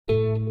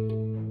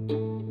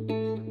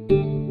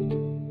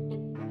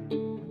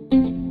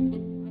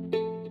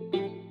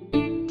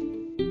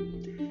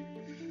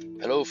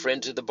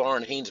friends of the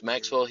barn. Haynes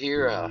Maxwell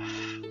here.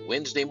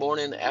 Wednesday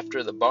morning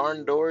after the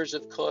barn doors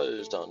have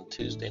closed on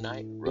Tuesday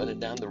night, running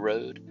down the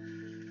road,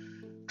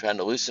 trying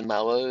to loosen my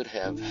load.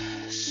 Have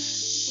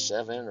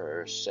 7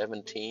 or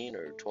 17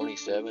 or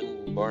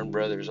 27 barn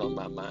brothers on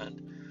my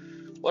mind.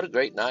 What a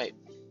great night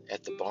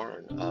at the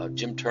barn.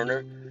 Jim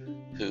Turner,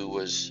 who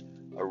was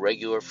a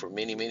regular for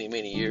many, many,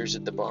 many years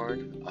at the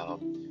barn,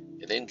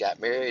 and then got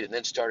married and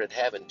then started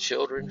having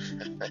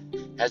children,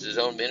 has his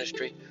own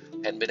ministry.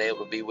 Hadn't been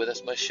able to be with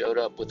us much. Showed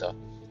up with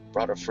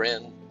brought a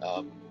friend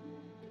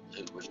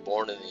who was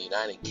born in the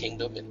United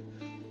Kingdom and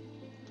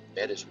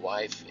met his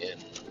wife in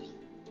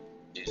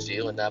New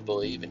Zealand, I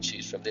believe, and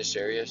she's from this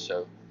area.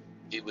 So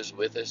he was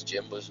with us.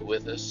 Jim was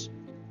with us.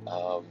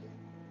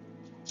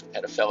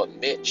 Had a fellow,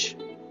 Mitch,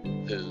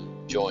 who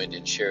joined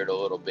and shared a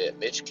little bit.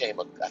 Mitch came,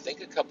 I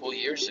think, a couple of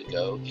years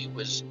ago. He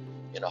was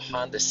in a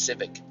Honda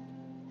Civic,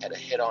 had a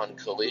head-on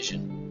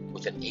collision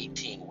with an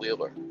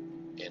 18-wheeler,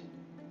 and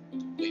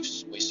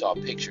we saw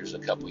pictures a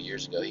couple of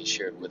years ago. He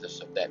shared with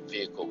us of that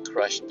vehicle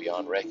crushed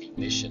beyond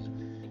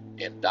recognition,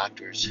 and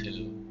doctors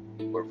who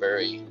were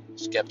very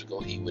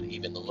skeptical he would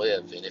even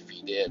live, and if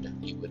he did,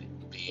 he would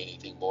be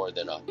anything more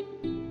than a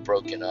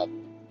broken up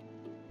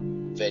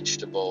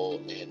vegetable.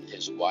 And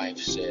his wife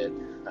said,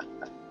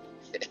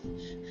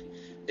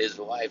 his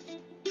wife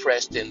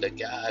pressed into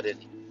God,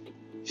 and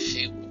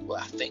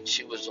I think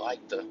she was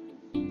like the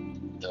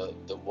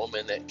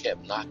woman that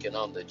kept knocking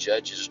on the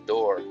judge's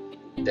door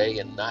day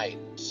and night,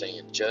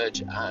 saying,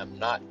 "Judge, I'm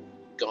not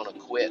gonna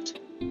quit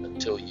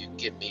until you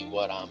give me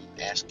what I'm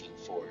asking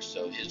for."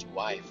 So his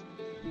wife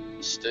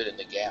stood in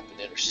the gap and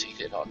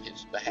interceded on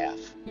his behalf,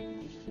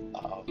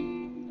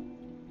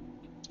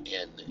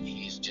 and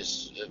he's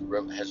just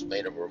has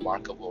made a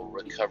remarkable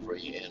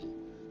recovery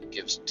and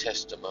gives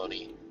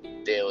testimony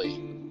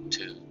daily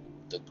to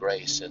the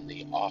grace and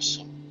the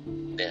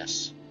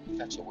awesomeness, if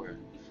that's a word,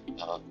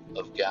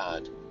 of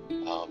God.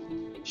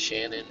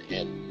 Shannon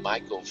and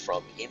Michael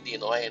from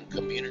Indian Land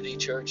Community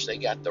Church, they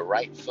got the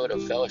right foot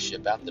of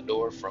fellowship out the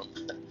door from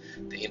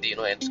the Indian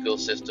Land school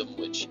system,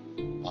 which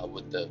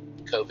with the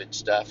COVID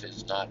stuff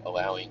is not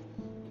allowing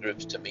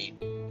groups to meet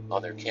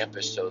on their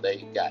campus, so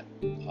they got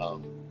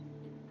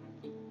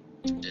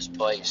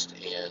displaced,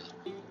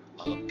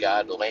 and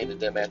God landed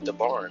them at the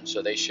barn.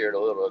 So they shared a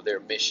little of their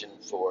mission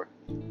for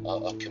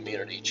a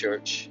community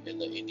church in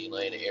the Indian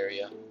Land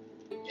area,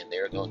 and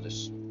they're going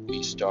to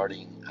be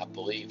starting, I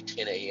believe,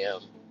 10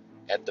 a.m.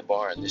 at the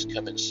barn this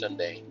coming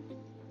Sunday.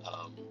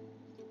 I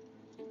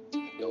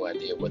have no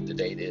idea what the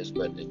date is,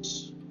 but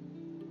it's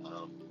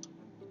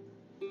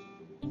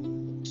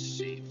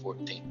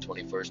 14th,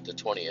 21st to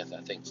 20th.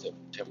 I think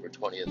September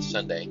 20th,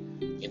 Sunday.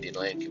 Indian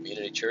Land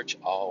Community Church,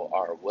 all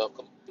are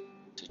welcome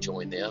to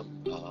join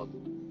them.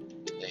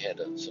 They had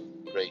some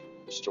great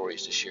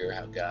stories to share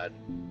how God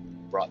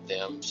brought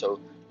them. So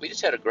we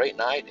just had a great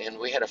night, and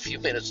we had a few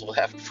minutes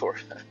left for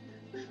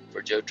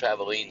Joe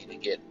Travellini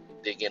to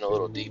dig in a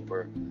little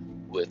deeper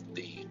with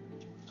the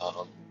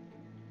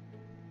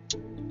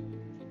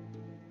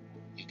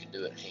you can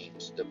do it,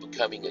 Haynes, the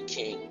Becoming a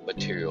King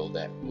material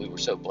that we were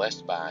so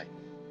blessed by,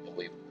 and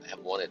we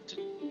have wanted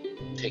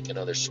to take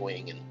another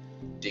swing and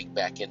dig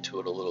back into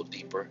it a little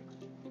deeper,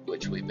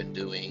 which we've been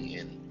doing.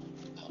 And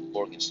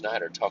Morgan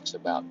Snyder talks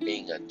about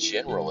being a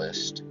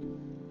generalist,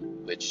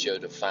 which Joe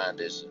defined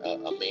as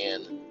a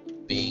man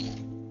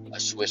being a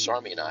Swiss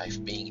Army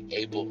knife, being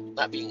able,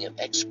 not being an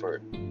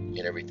expert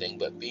in everything,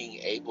 but being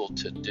able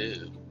to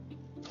do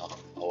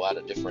a lot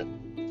of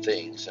different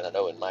things. And I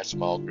know in my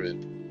small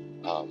group,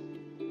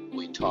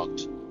 we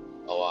talked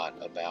a lot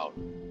about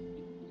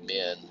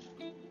men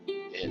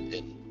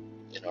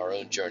in our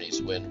own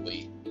journeys, when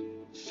we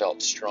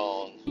felt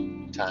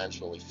strong, times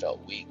when we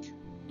felt weak,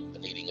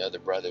 needing other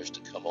brothers to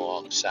come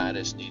alongside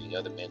us, needing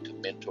other men to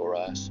mentor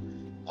us,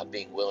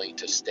 being willing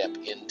to step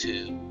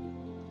into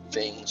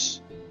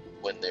things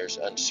when there's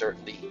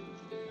uncertainty,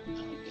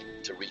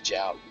 to reach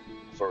out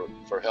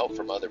for help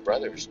from other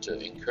brothers, to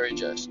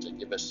encourage us, to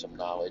give us some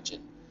knowledge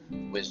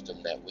and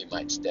wisdom that we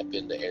might step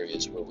into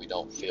areas where we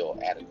don't feel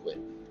adequate.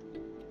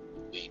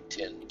 We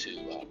tend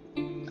to,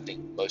 I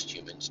think most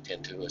humans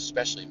tend to,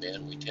 especially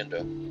men, we tend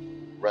to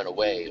run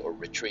away or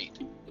retreat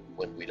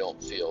when we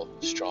don't feel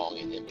strong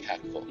and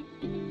impactful.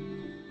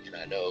 And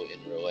I know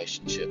in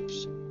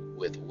relationships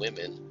with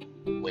women,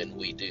 when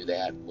we do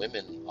that,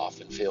 women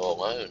often feel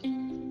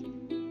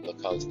alone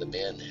because the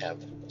men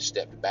have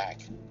stepped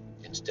back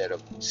instead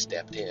of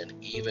stepped in.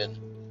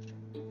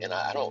 And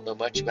I don't know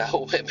much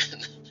about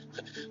women,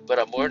 but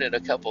I'm learning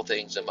a couple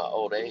things in my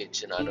old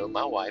age, and I know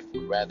my wife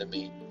would rather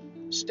me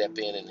step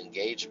in and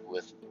engage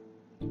with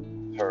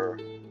her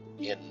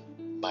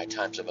in my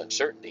times of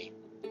uncertainty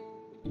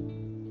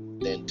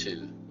than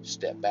to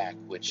step back,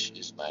 which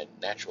is my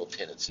natural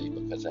tendency,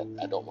 because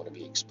I don't want to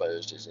be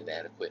exposed as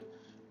inadequate,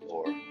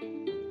 or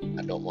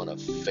I don't want to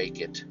fake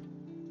it,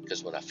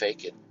 because when I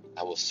fake it,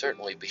 I will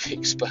certainly be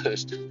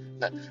exposed.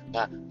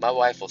 My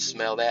wife will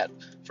smell that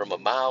from a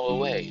mile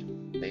away.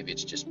 Maybe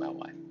it's just my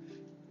wife.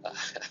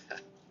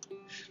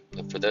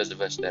 But for those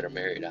of us that are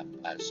married,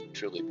 I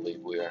truly believe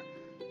we are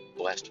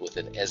blessed with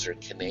an Ezra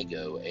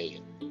Kanego,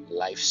 a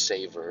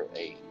lifesaver,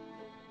 a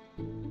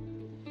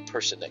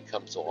person that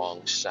comes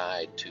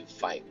alongside to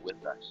fight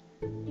with us.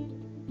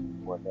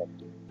 One that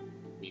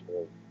be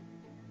very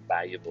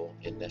valuable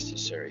and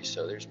necessary.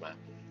 So there's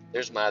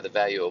the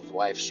value of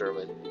wife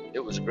sermon. It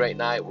was a great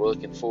night. We're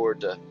looking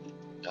forward to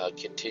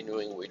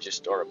continuing. We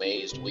just are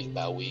amazed week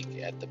by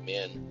week at the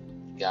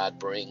men God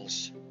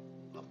brings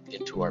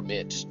into our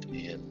midst.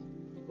 And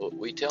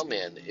we tell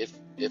men, if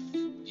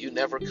you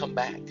never come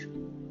back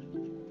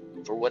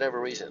for whatever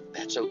reason,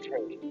 that's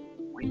okay.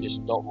 We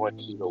just don't want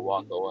you to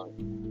walk alone.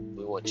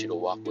 We want you to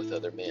walk with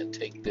other men.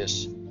 Take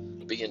this,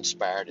 be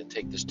inspired, and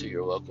take this to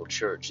your local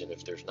church. And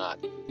if there's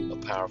not a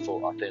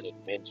powerful, authentic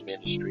men's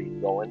ministry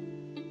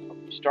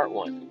going, start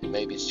one. And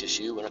maybe it's just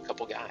you and a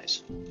couple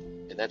guys,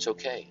 and that's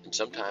okay. And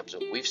sometimes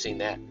we've seen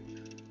that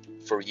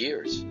for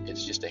years.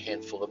 It's just a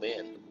handful of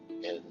men,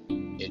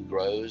 and it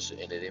grows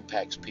and it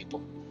impacts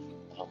people.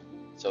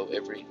 So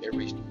every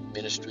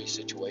ministry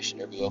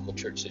situation, every local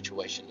church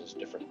situation is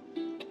different.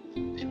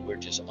 And we're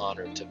just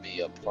honored to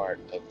be a part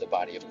of the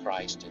body of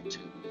Christ and to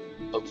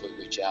hopefully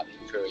reach out and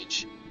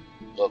encourage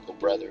local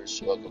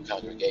brothers, local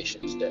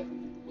congregations, that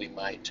we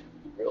might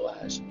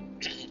realize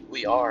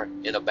we are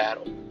in a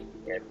battle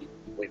and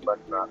we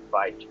must not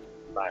fight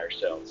by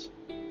ourselves.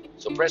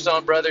 So press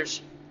on,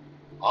 brothers,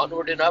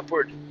 onward and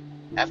upward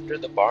after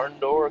the barn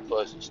door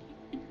closes.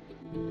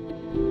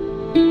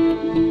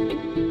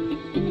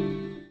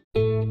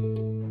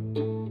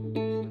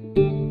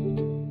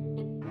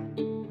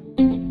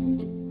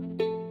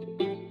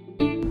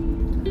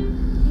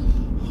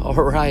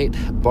 All right,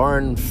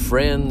 barn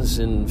friends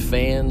and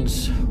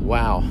fans,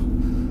 wow.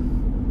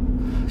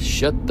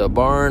 Shut the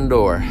barn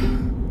door.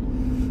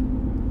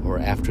 Or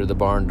after the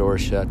barn door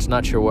shuts.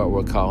 Not sure what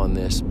we're calling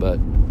this, but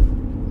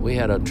we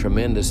had a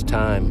tremendous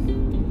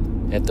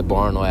time at the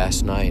barn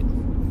last night.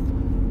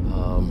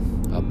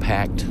 A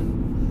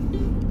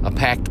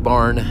packed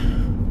barn.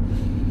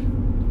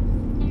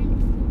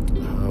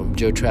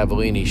 Joe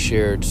Travellini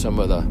shared some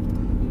of the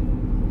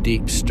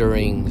deep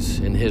stirrings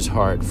in his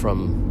heart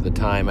from the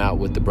time out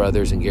with the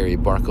brothers and Gary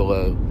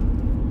Barkalow.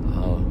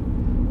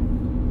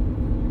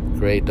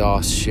 Gray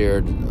Doss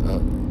shared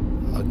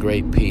a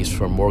great piece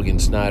from Morgan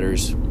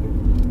Snyder's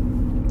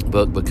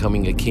book,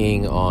 Becoming a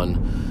King, on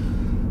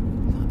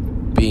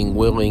being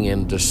willing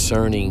and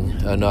discerning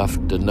enough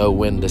to know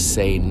when to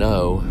say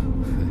no,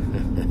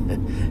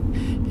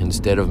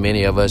 instead of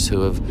many of us who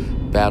have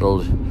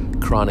battled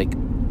chronic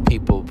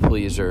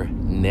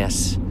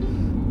people-pleaser-ness.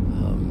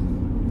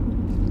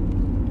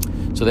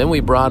 So then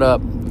we brought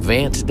up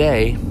Vance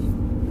Day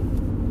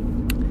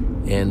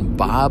and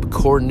Bob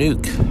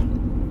Cornuke.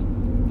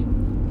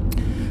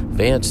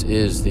 Vance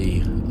is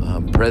the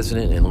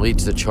president and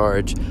leads the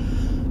charge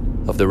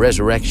of the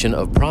Resurrection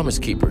of Promise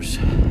Keepers.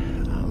 I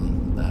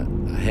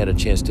had a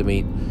chance to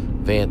meet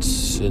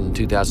Vance in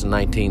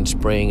 2019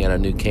 spring at a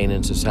New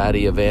Canaan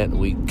Society event.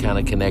 We kind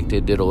of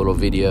connected, did a little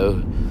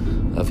video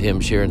of him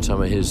sharing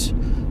some of his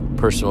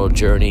personal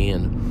journey,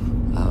 and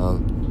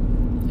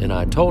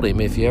I told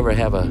him, if you ever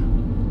have a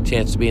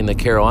chance to be in the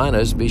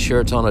Carolinas, be sure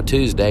it's on a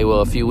Tuesday.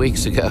 Well, a few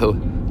weeks ago,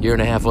 a year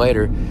and a half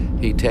later,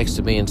 he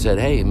texted me and said,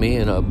 hey, me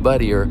and a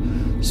buddy are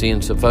seeing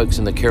some folks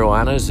in the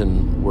Carolinas,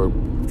 and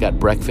we've got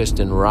breakfast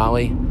in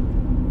Raleigh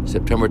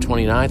September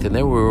 29th, and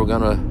then we were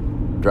going to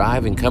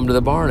drive and come to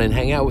the barn and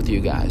hang out with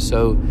you guys.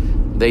 So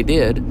they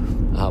did.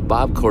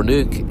 Bob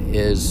Cornuke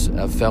is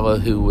a fellow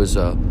who was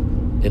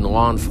in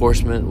law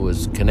enforcement,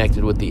 was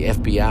connected with the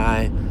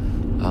FBI,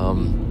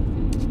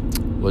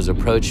 was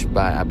approached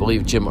by, I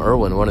believe, Jim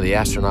Irwin, one of the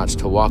astronauts,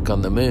 to walk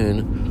on the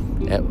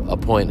moon at a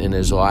point in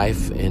his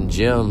life. And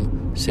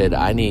Jim said,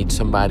 I need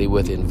somebody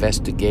with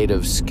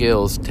investigative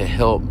skills to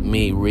help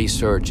me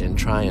research and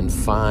try and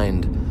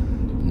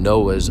find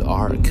Noah's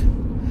Ark.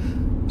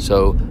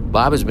 So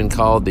Bob has been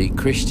called the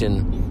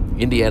Christian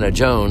Indiana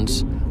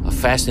Jones, a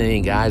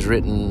fascinating guy. He's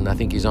written, I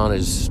think he's on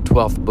his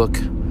 12th book.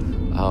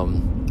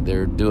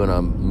 They're doing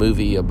a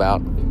movie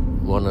about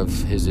one of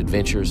his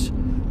adventures.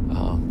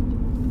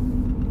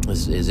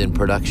 Is in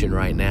production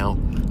right now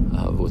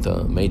with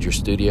a major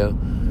studio.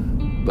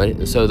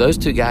 But so those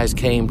two guys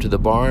came to the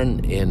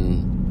barn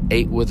and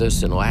ate with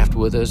us and laughed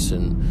with us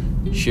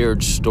and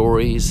shared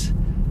stories.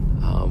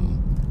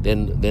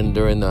 Then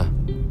during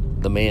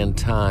the man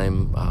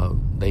time,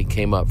 they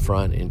came up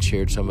front and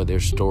shared some of their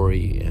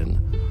story. And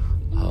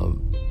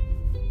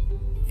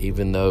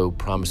even though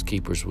Promise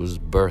Keepers was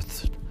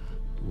birthed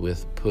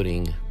with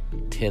putting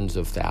tens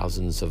of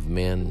thousands of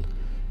men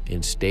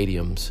in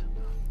stadiums,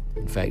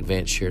 in fact,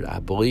 Vance shared, I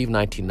believe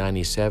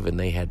 1997,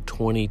 they had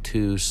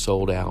 22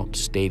 sold-out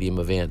stadium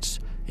events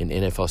in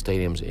NFL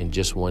stadiums in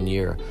just 1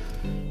 year.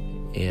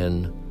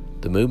 And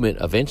the movement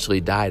eventually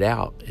died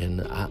out.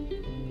 And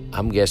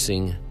I'm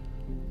guessing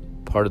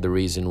part of the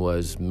reason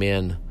was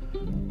men,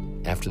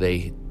 after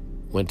they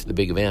went to the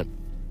big event,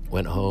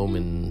 went home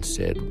and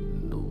said,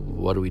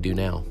 what do we do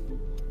now?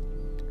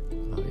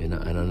 And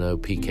I know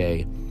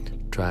PK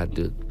tried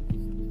to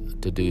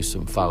do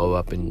some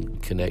follow-up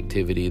and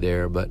connectivity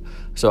there. But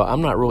so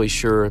I'm not really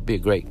sure. It'd be a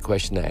great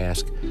question to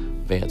ask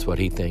Vance what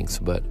he thinks,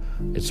 but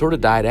it sort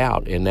of died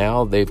out, and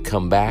now they've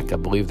come back. I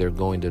believe they're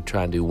going to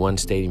try and do one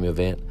stadium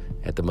event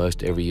at the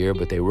most every year,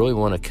 but they really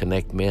want to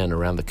connect men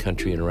around the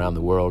country and around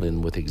the world,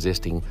 and with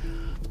existing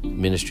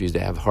ministries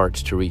that have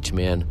hearts to reach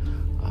men.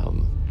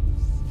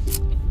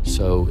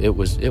 So it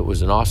was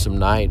an awesome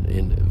night,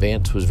 and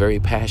Vance was very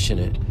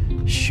passionate,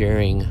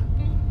 sharing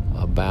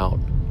about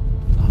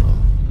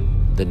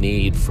the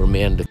need for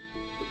men to.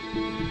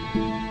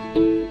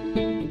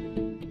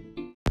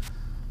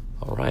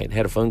 All right,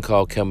 had a phone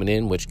call coming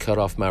in which cut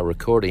off my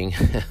recording.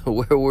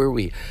 Where were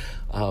we?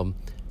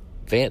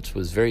 Vance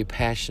was very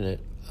passionate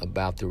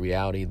about the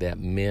reality that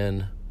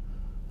men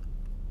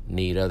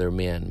need other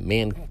men.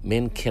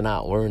 Men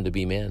cannot learn to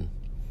be men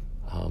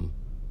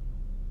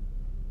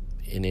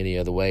in any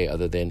other way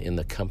other than in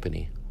the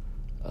company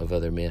of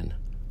other men.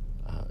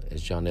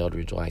 As John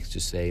Eldridge likes to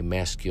say,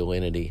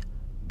 masculinity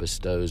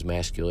bestows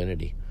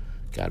masculinity.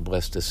 God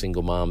bless the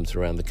single moms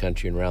around the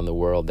country and around the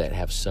world that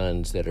have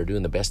sons that are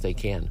doing the best they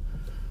can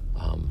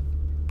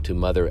to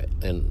mother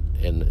and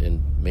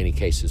in many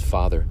cases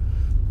father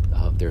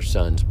their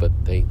sons, but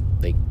they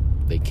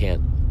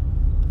can't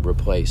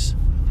replace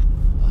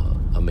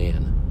a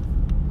man.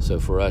 So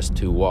for us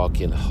to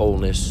walk in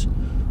wholeness,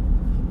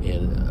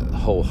 in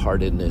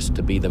wholeheartedness,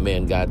 to be the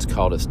man God's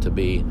called us to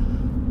be,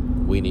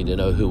 we need to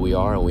know who we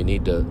are, and we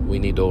need to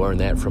learn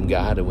that from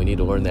God, and we need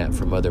to learn that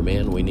from other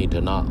men. We need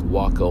to not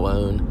walk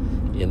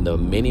alone in the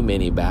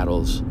many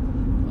battles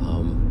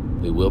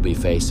we will be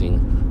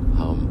facing.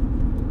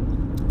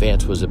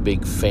 Vance was a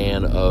big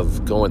fan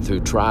of going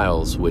through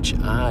trials, which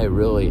I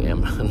really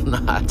am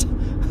not.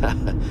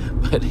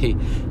 But he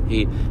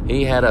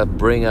had to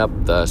bring up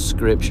the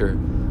scripture,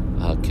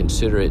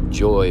 consider it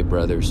joy,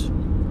 brothers,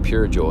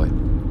 pure joy,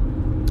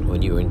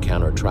 when you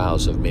encounter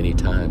trials of many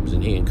times.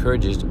 And he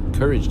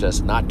encouraged us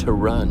not to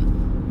run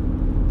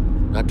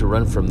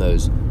from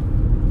those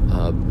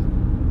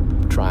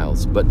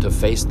trials, but to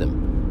face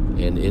them,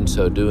 and in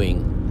so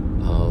doing,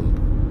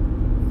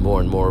 more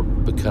and more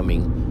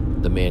becoming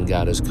the man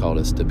God has called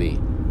us to be.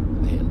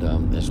 And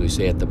as we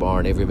say at the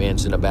barn, every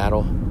man's in a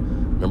battle,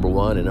 number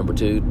one, and number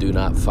two, do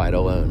not fight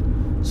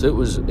alone. So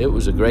it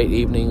was a great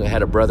evening. I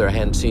had a brother I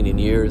hadn't seen in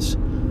years,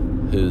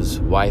 whose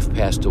wife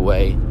passed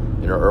away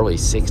in her early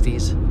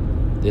 60s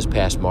this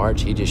past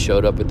March. He just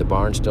showed up at the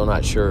barn, still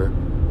not sure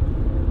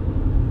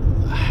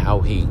how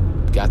he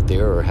got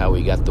there or how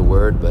he got the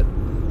word, but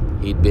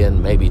he'd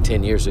been maybe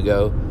 10 years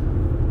ago,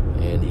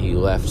 and he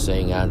left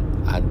saying,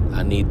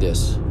 I need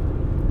this.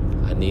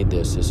 I need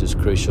this. This is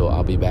crucial.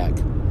 I'll be back.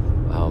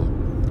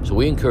 So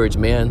we encourage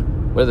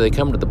men, whether they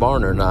come to the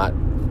barn or not,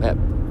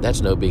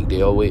 that's no big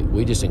deal.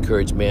 We just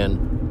encourage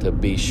men to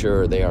be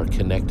sure they are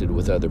connected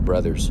with other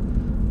brothers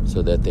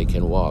so that they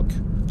can walk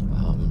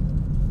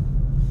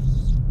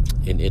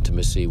in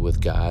intimacy with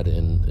God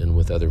and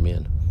with other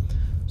men.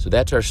 So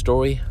that's our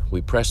story.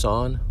 We press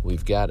on.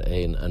 We've got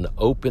an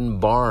open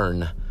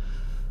barn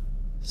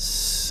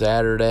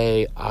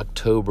Saturday,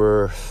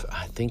 October,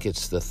 I think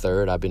it's the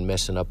 3rd. I've been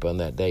messing up on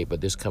that date, but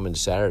this coming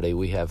Saturday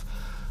we have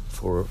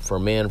for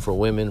men, for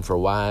women, for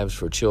wives,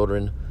 for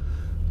children,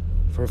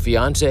 for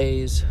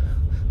fiancés.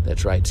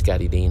 That's right,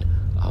 Scotty Dean.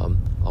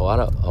 A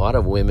lot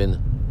of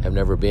women have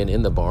never been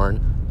in the barn.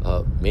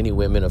 Many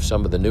women of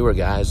some of the newer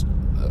guys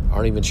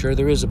aren't even sure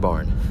there is a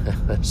barn.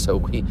 So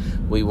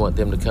we want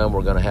them to come.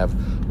 We're going to have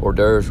hors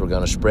d'oeuvres. We're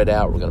going to spread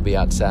out. We're going to be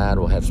outside.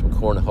 We'll have some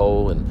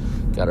cornhole, and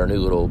got our new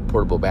little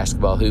portable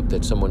basketball hoop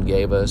that someone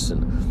gave us,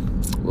 and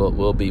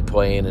we'll be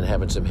playing and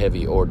having some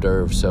heavy hors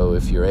d'oeuvres. So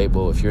if you're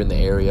able, if you're in the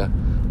area,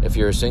 if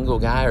you're a single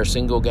guy or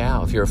single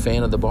gal, if you're a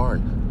fan of the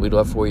barn, we'd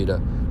love for you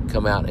to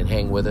come out and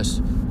hang with us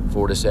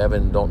 4 to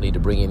 7. Don't need to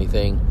bring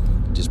anything.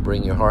 Just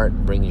bring your heart,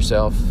 bring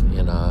yourself,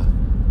 and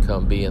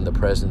come be in the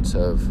presence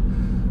of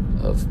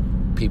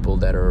people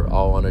that are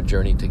all on a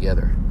journey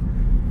together.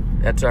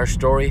 That's our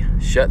story.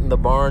 Shutting the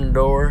barn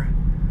door,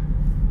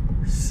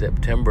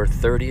 September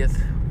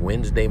 30th,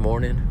 Wednesday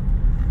morning.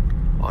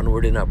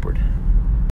 Onward and upward.